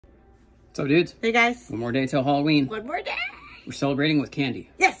What's up, dudes? Hey, guys. One more day till Halloween. One more day. We're celebrating with candy.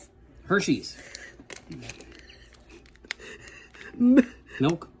 Yes. Hershey's. Milklicious.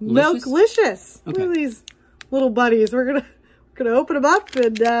 Okay. Look at these little buddies. We're gonna open them up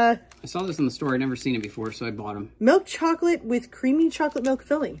and I saw this in the store. I'd never seen it before, so I bought them. Milk chocolate with creamy chocolate milk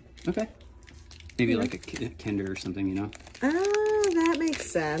filling. Okay. Maybe like a Kinder or something, you know? Oh, that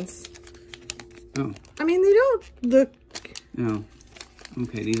makes sense. Oh. I mean, they don't look... Oh.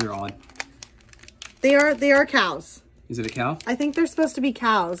 Okay, these are odd. They are cows. Is it a cow? I think they're supposed to be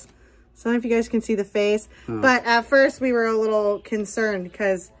cows. So I don't know if you guys can see the face. Oh. But at first we were a little concerned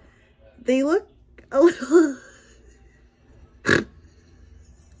because they look a little...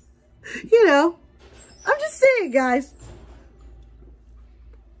 you know, I'm just saying, guys.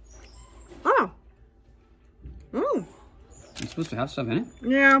 Oh. Mm. It's supposed to have stuff in it?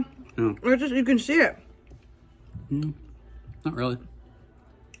 Yeah. Oh. Or just, you can see it. Not really.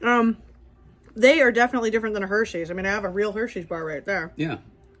 They are definitely different than a Hershey's. I mean, I have a real Hershey's bar right there. Yeah.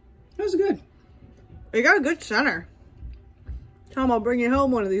 That was good. They got a good center. Tom, I'll bring you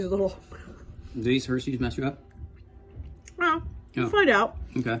home one of these little... Do these Hershey's mess you up? Well, we'll find out.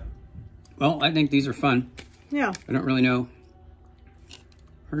 Okay. Well, I think these are fun. Yeah. I don't really know.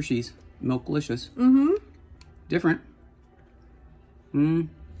 Hershey's. Milklicious. Mm-hmm. Different. Yeah.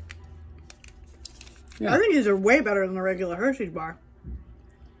 I think these are way better than the regular Hershey's bar.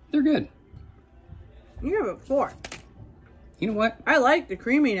 They're good. You have it before. You know what? I like the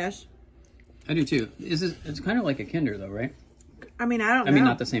creaminess. I do too. It's kind of like a Kinder though, right? I mean, I don't know. I mean,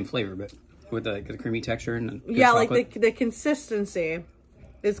 not the same flavor, but with the creamy texture and the good chocolate. Like the consistency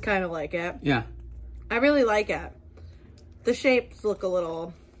is kind of like it. Yeah. I really like it. The shapes look a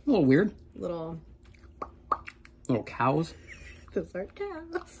little weird. Little cows. Those aren't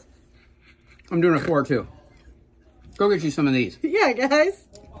cows. I'm doing a 4 too. Go get you some of these. Yeah, guys.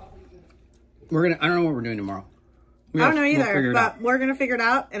 I don't know what we're doing tomorrow. I don't know either, but we're gonna figure it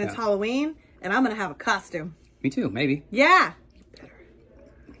out, and it's Halloween, and I'm gonna have a costume. Me too, maybe. Yeah.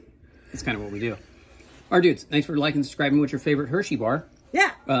 That's kind of what we do. All right, dudes. Thanks for liking and subscribing. What's your favorite Hershey bar?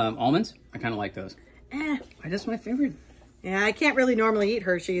 Yeah. Almonds. I kind of like those. Eh. That's my favorite. Yeah, I can't really normally eat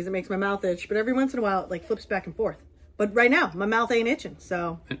Hershey's. It makes my mouth itch, but every once in a while, it like flips back and forth. But right now, my mouth ain't itching,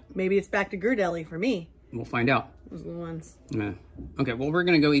 so maybe it's back to Gerdelli for me. We'll find out. Those are the ones. Yeah. Okay, well, we're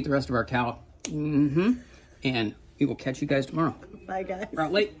going to go eat the rest of our cow. And we will catch you guys tomorrow. Bye, guys. We're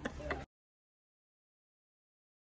out late.